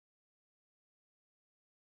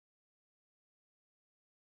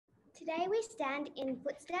Today we stand in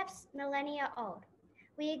footsteps millennia old.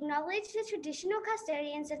 We acknowledge the traditional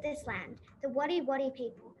custodians of this land, the Wadi Wadi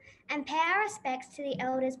people, and pay our respects to the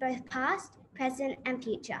elders both past, present and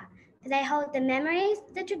future, for they hold the memories,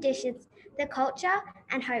 the traditions, the culture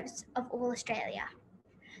and hopes of all Australia.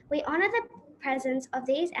 We honour the presence of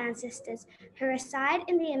these ancestors who reside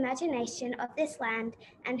in the imagination of this land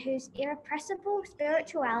and whose irrepressible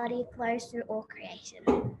spirituality flows through all creation.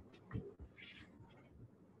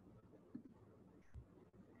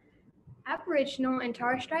 Aboriginal and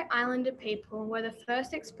Torres Strait Islander people were the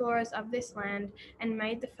first explorers of this land and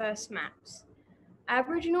made the first maps.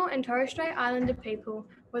 Aboriginal and Torres Strait Islander people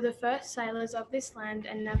were the first sailors of this land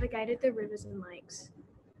and navigated the rivers and lakes.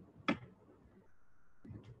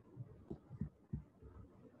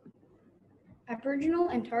 Aboriginal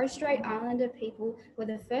and Torres Strait Islander people were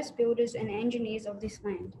the first builders and engineers of this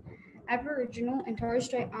land. Aboriginal and Torres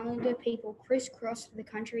Strait Islander people crisscrossed the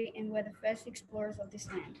country and were the first explorers of this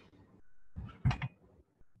land.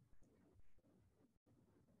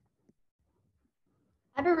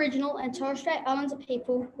 Aboriginal and Torres Strait Islander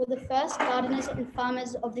people were the first gardeners and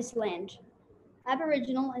farmers of this land.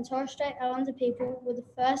 Aboriginal and Torres Strait Islander people were the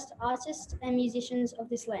first artists and musicians of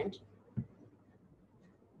this land.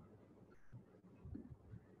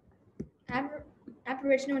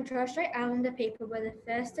 Aboriginal and Torres Strait Islander people were the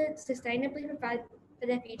first to sustainably provide for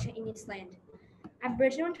their future in this land.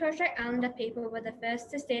 Aboriginal and Torres Strait Islander people were the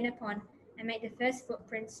first to stand upon and make the first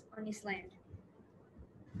footprints on this land.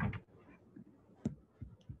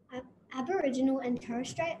 Aboriginal and Torres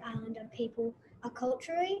Strait Islander people are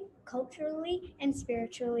culturally and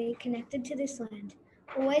spiritually connected to this land,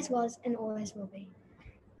 always was and always will be.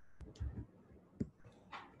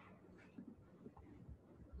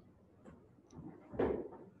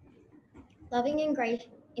 Loving and grace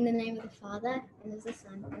in the name of the Father, and of the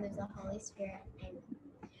Son, and of the Holy Spirit. Amen.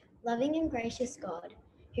 Loving and gracious God,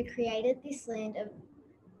 who created this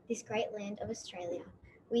great land of Australia,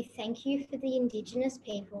 we thank you for the Indigenous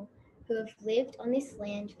people who have lived on this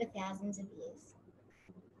land for thousands of years.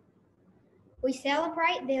 We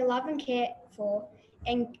celebrate their love and care for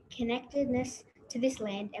and connectedness to this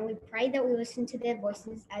land, and we pray that we listen to their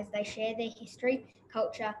voices as they share their history,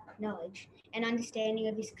 culture, knowledge, and understanding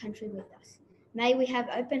of this country with us. May we have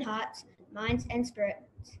open hearts, minds, and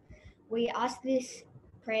spirits. We ask this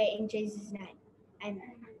prayer in Jesus' name.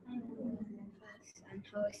 Amen. Father, Son,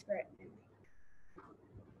 Holy Spirit.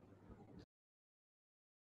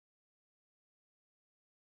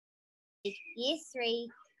 Year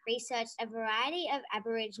 3 researched a variety of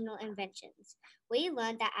Aboriginal inventions. We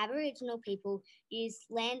learned that Aboriginal people use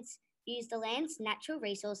the land's natural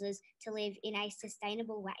resources to live in a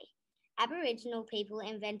sustainable way. Aboriginal people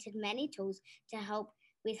invented many tools to help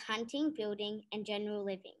with hunting, building, and general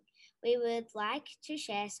living. We would like to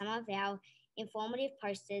share some of our informative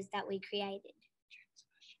posters that we created.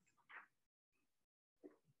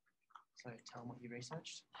 So tell them what you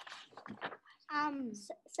researched.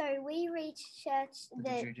 So we researched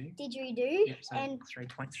the didgeridoo. Yeah, so and 3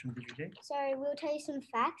 points from the didgeridoo. So we'll tell you some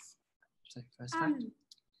facts. So first fact.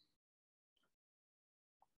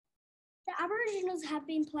 The Aboriginals have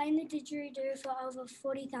been playing the didgeridoo for over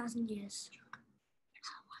 40,000 years.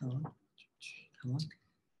 Come on.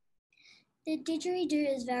 The didgeridoo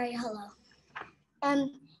is very hollow. The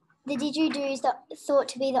didgeridoo is thought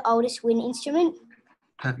to be the oldest wind instrument.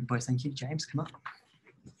 Perfect, boys. Thank you. James, come up.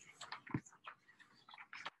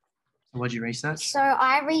 So what did you research? So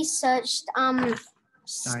I researched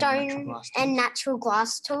stone and natural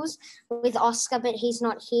glass tools with Oscar, but he's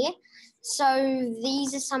not here. So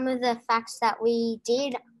these are some of the facts that we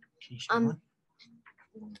did. Can you share one?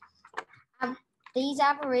 These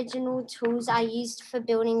Aboriginal tools are used for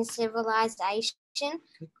building civilization.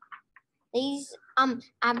 These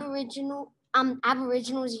Aboriginals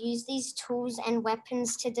use these tools and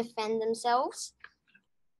weapons to defend themselves.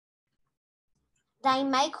 They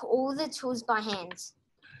make all the tools by hands.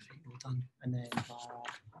 Perfect, well done. And then,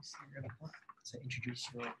 so introduce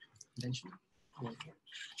your invention.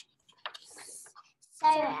 So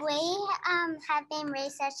we have been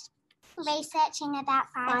researching about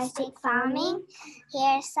fire stick farming. Here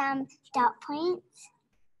are some dot points.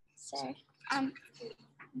 So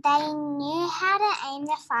they knew how to aim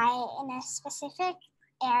the fire in a specific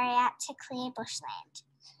area to clear bushland.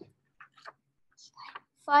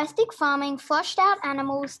 Fire stick farming flushed out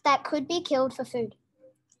animals that could be killed for food.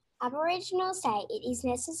 Aboriginals say it is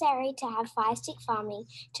necessary to have fire stick farming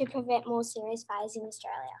to prevent more serious fires in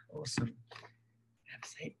Australia. Awesome. Have a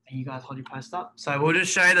seat. And you guys hold your post up. So we'll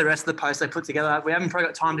just show you the rest of the posts they put together. We haven't probably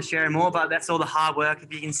got time to share more, but that's all the hard work,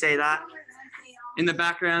 if you can see that. in the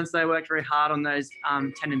background. So they worked very hard on those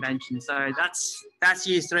 10 inventions. So that's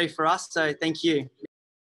year 3 for us. So thank you.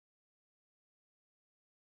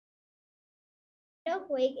 Naidoc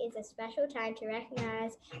Week is a special time to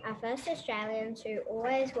recognise our first Australians who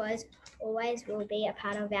always was, always will be a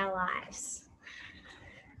part of our lives.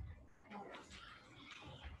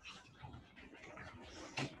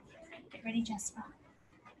 Get ready, Jasper.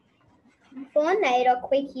 For Naidoc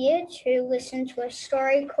Week Year 2, listen to a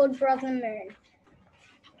story called Brother Moon.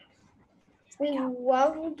 We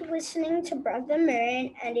loved listening to Brother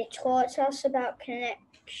Moon, and it taught us about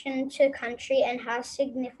connection to country and how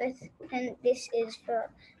significant this is for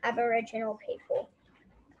Aboriginal people.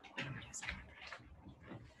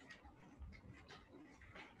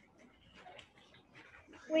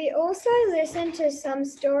 We also listened to some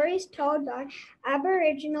stories told by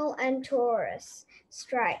Aboriginal and Torres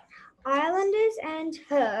Strait Islanders and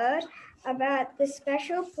heard about the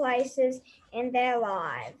special places in their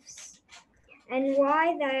lives and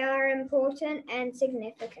why they are important and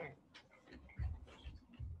significant.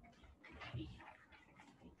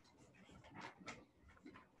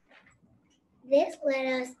 This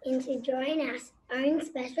led us into drawing our own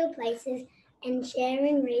special places and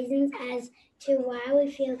sharing reasons as to why we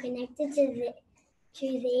feel connected to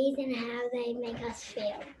these and how they make us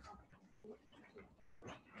feel.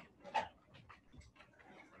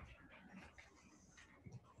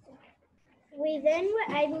 We then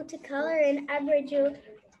were able to colour in Aboriginal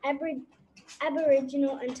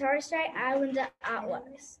and Torres Strait Islander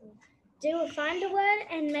artworks, do a find a word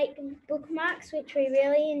and make bookmarks, which we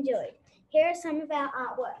really enjoyed. Here are some of our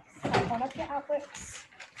artworks. Hold up your artworks.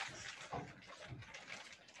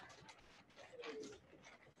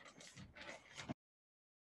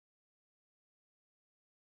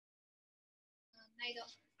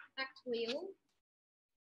 Naidoc fact wheel.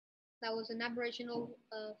 That was an Aboriginal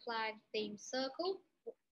flag themed circle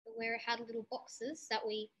where it had little boxes that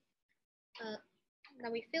we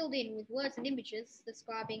filled in with words and images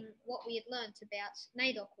describing what we had learnt about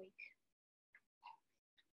Naidoc Week.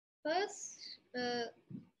 First,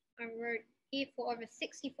 I wrote here for over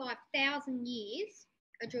 65,000 years.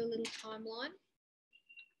 I drew a little timeline.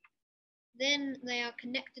 Then they are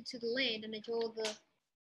connected to the land, and I drew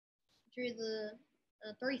the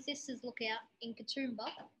Three Sisters lookout in Katoomba.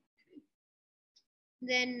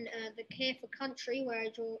 Then the Care for Country, where I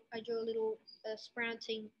drew a little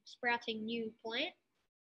sprouting new plant.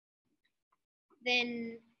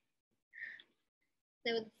 Then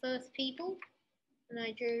there were the first people, and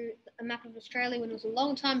I drew a map of Australia when it was a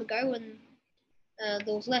long time ago when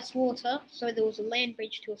there was less water, so there was a land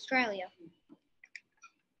bridge to Australia.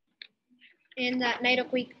 And that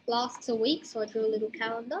Naidoc Week lasts a week, so I drew a little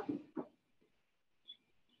calendar.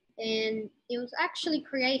 And it was actually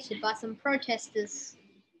created by some protesters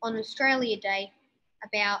on Australia Day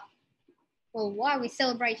about, well, why are we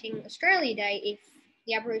celebrating Australia Day if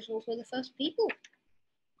the Aboriginals were the first people?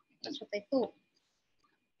 That's what they thought.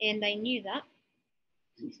 And they knew that.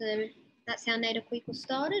 So that's how Naidoc Week was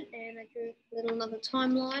started. And I drew a little another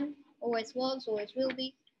timeline, always was, always will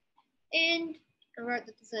be. And I wrote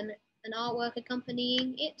that there's an artwork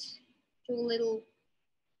accompanying it. Drew a little,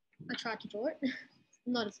 I tried to draw it.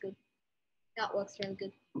 Not as good. The artwork's really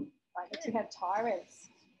good. Right, next we have Tyrus.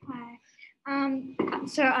 Hi.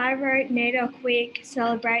 So I wrote Naidoc Week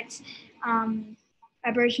celebrates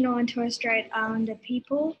Aboriginal and Torres Strait Islander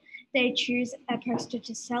people. They choose a poster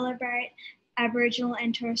to celebrate. Aboriginal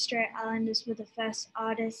and Torres Strait Islanders were the first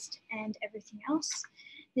artists and everything else.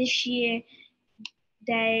 This year,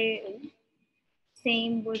 their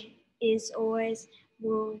theme is always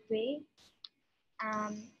will be.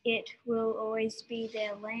 It will always be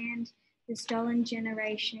their land. The stolen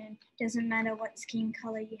generation, doesn't matter what skin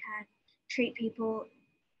colour you have, treat people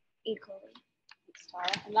equally. Thanks,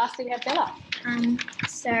 Tyra. And lastly, we have Bella.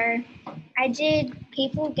 So I did,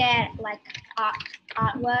 people get like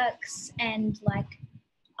artworks and like,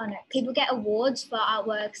 people get awards for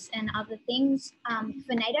artworks and other things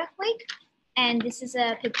for Naidoc Week. And this is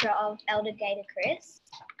a picture of Elder Gator Chris.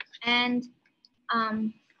 And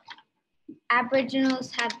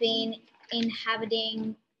Aboriginals have been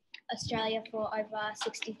inhabiting Australia for over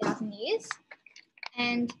 60,000 years.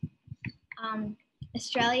 And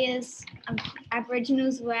Australia's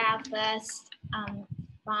Aboriginals were our first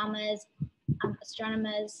farmers,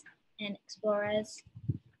 astronomers and explorers.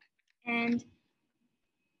 And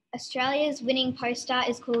Australia's winning poster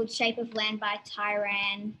is called Shape of Land by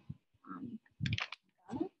Tyran.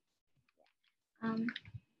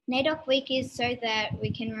 Naidoc Week is so that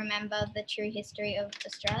we can remember the true history of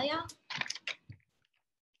Australia.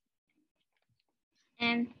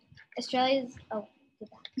 And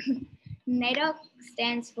Naidoc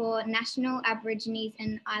stands for National Aborigines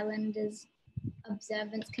and Islanders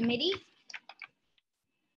Observance Committee.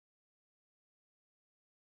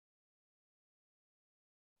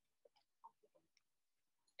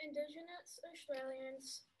 Indigenous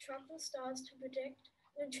Australians track the stars to predict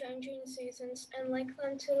the changing seasons and link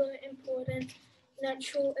them to the important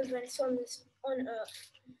natural events on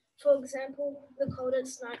Earth. For example, the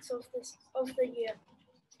coldest nights of the year.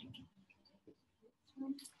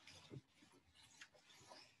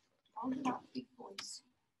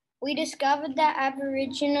 We discovered that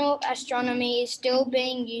Aboriginal astronomy is still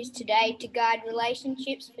being used today to guide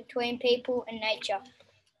relationships between people and nature.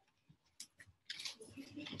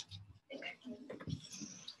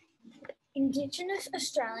 Indigenous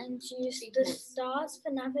Australians use the stars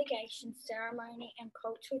for navigation, ceremony, and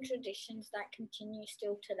cultural traditions that continue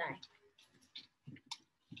still today.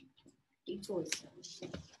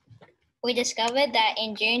 We discovered that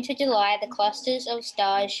in June to July, the clusters of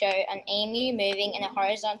stars show an emu moving in a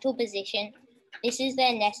horizontal position. This is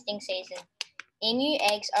their nesting season. Emu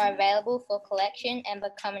eggs are available for collection and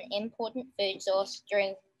become an important food source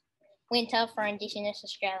during winter for Indigenous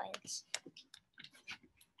Australians.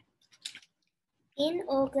 In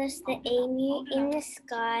August, the emu in the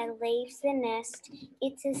sky leaves the nest.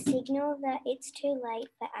 It's a signal that it's too late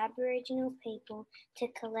for Aboriginal people to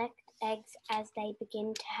collect eggs as they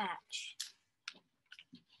begin to hatch.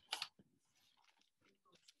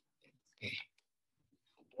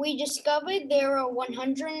 We discovered there are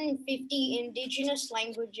 150 Indigenous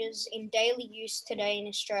languages in daily use today in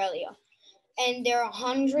Australia, and there are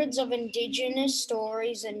hundreds of Indigenous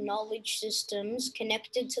stories and knowledge systems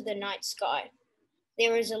connected to the night sky.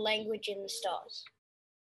 There is a language in the stars.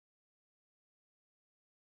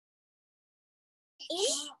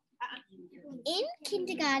 In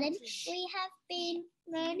kindergarten, we have been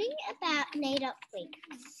learning about Naidoc Week.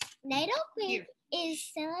 Naidoc Week is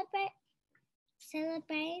celebrated.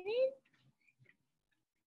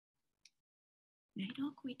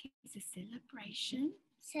 Naidoc Week is a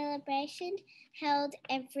celebration held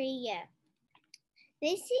every year.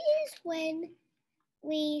 This is when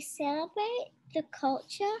we celebrate the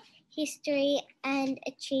culture, history, and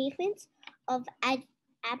achievements of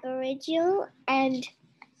Aboriginal and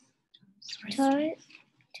Torres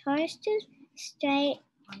Strait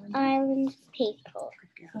Island people.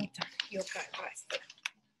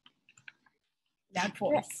 Loud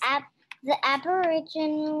voice. The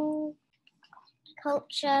Aboriginal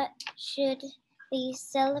culture should be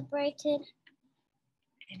celebrated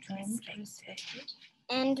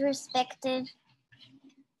and respected.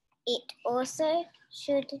 It also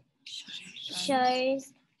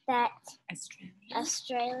shows that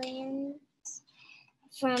Australians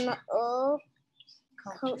from all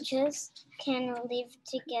cultures can live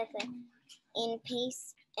together in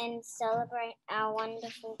peace and celebrate our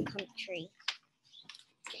wonderful country.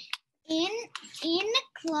 In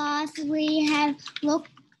class, we have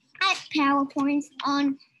looked at PowerPoints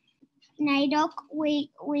on Naidoc.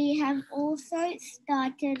 We have also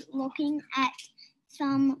started looking at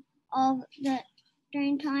some of the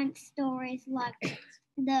Dreamtime stories like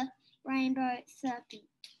the Rainbow Serpent.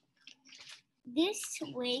 This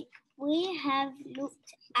week, we have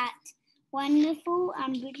looked at wonderful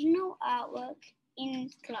Aboriginal artwork in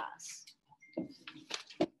class.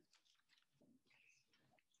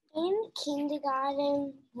 In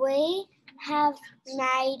kindergarten, we have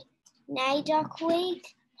made Naidoc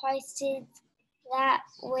Week posters that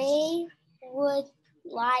we would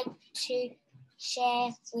like to share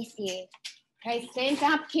with you. Okay, stand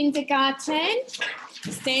up, kindergarten.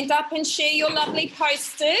 Stand up and share your lovely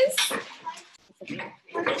posters.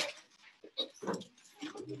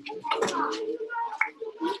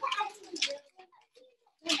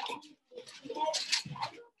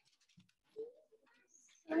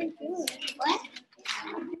 What?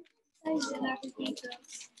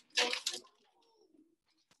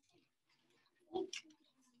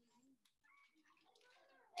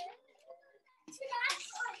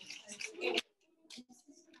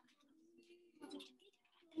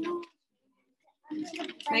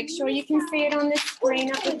 Make sure you can see it on the screen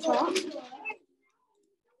at the top.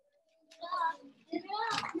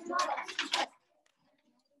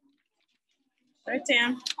 Put it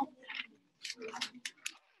down.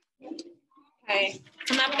 Okay,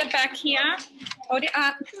 come up the back here. Hold it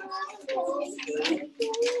up.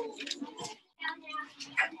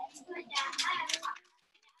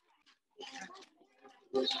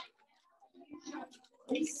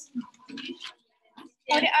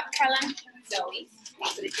 Hold it up, Callum. Zoe.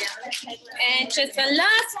 And just the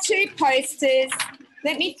last two posters.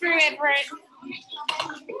 Let me through, Everett.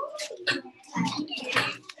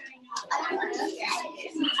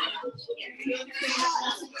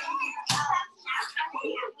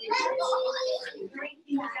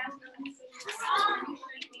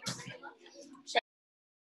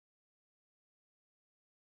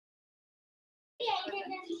 created a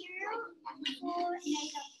mural for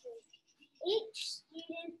Naidoc. Each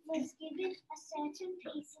student was given a certain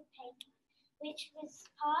piece of paper, which was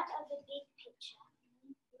part of a big picture.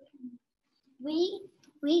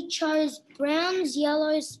 We chose browns,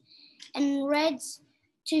 yellows, and reds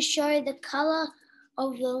to show the colour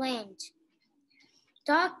of the land.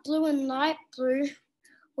 Dark blue and light blue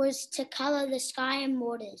was to colour the sky and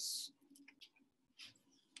waters.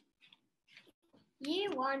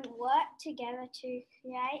 Year 1 worked together to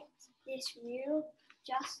create this mural,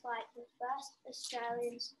 just like the first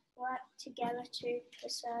Australians worked together to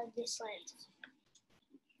preserve this land.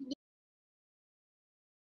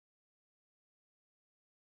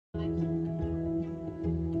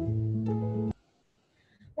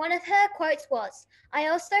 One of her quotes was, "I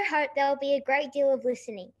also hope there will be a great deal of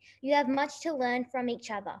listening. You have much to learn from each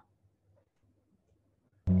other."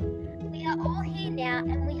 We are all here now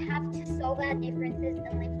and we have to solve our differences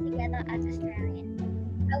and live together as Australians.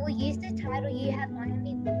 I will use the title you have on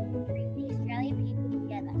me to bring the Australian people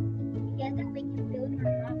together. Together we can build a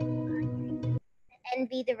remarkable country and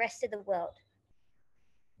envy the rest of the world.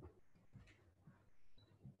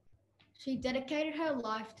 She dedicated her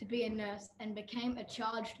life to be a nurse and became a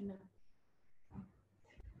charged nurse.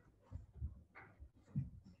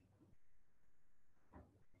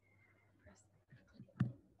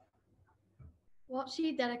 What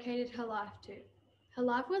she dedicated her life to. Her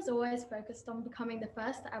life was always focused on becoming the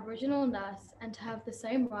first Aboriginal nurse and to have the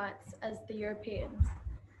same rights as the Europeans.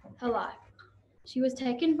 Her life. She was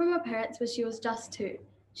taken from her parents when she was just 2.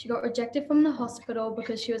 She got rejected from the hospital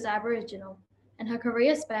because she was Aboriginal, and her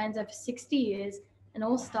career spans over 60 years and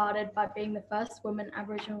all started by being the first woman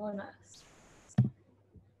Aboriginal nurse.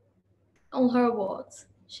 All her awards.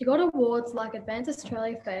 She got awards like Advance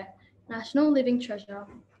Australia Fair, National Living Treasure,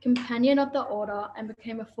 Companion of the Order, and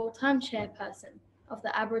became a full-time chairperson of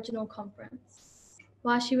the Aboriginal Conference.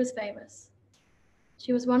 Why she was famous.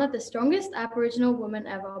 She was one of the strongest Aboriginal women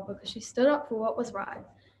ever because she stood up for what was right,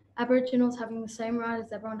 Aboriginals having the same right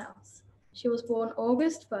as everyone else. She was born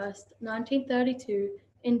August 1st, 1932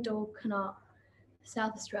 in Dulcana,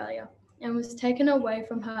 South Australia, and was taken away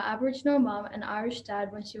from her Aboriginal mum and Irish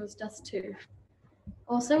dad when she was just 2.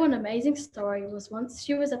 Also an amazing story was once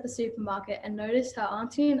she was at the supermarket and noticed her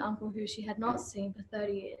auntie and uncle who she had not seen for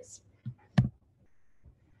 30 years.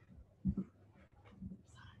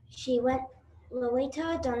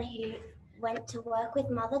 Lolita O'Donoghue went to work with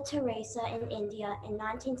Mother Teresa in India in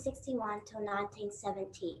 1961 till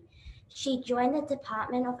 1970. She joined the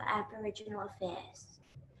Department of Aboriginal Affairs.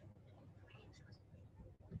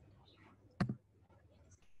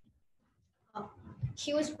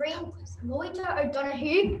 Lolita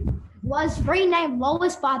O'Donoghue was renamed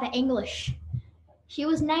Lois by the English. She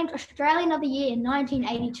was named Australian of the Year in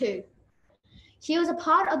 1982. She was a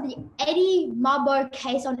part of the Eddie Mabo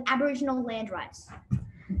case on Aboriginal land rights.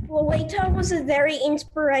 Lolita was a very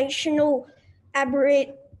inspirational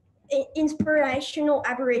Aboriginal.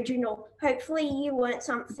 Hopefully you learnt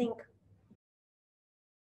something.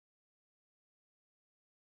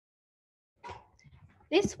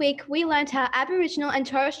 This week, we learned how Aboriginal and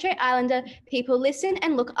Torres Strait Islander people listen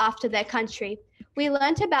and look after their country. We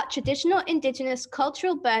learned about traditional Indigenous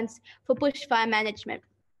cultural burns for bushfire management.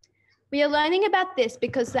 We are learning about this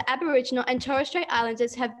because the Aboriginal and Torres Strait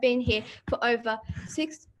Islanders have been here for over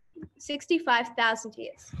 65,000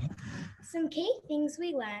 years. Some key things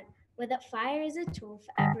we learned were that fire is a tool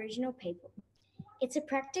for Aboriginal people. It's a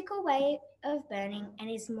practical way of burning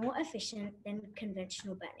and is more efficient than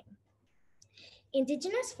conventional burning.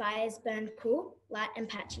 Indigenous fires burn cool, light and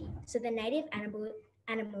patchy, so the native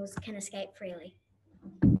animals can escape freely.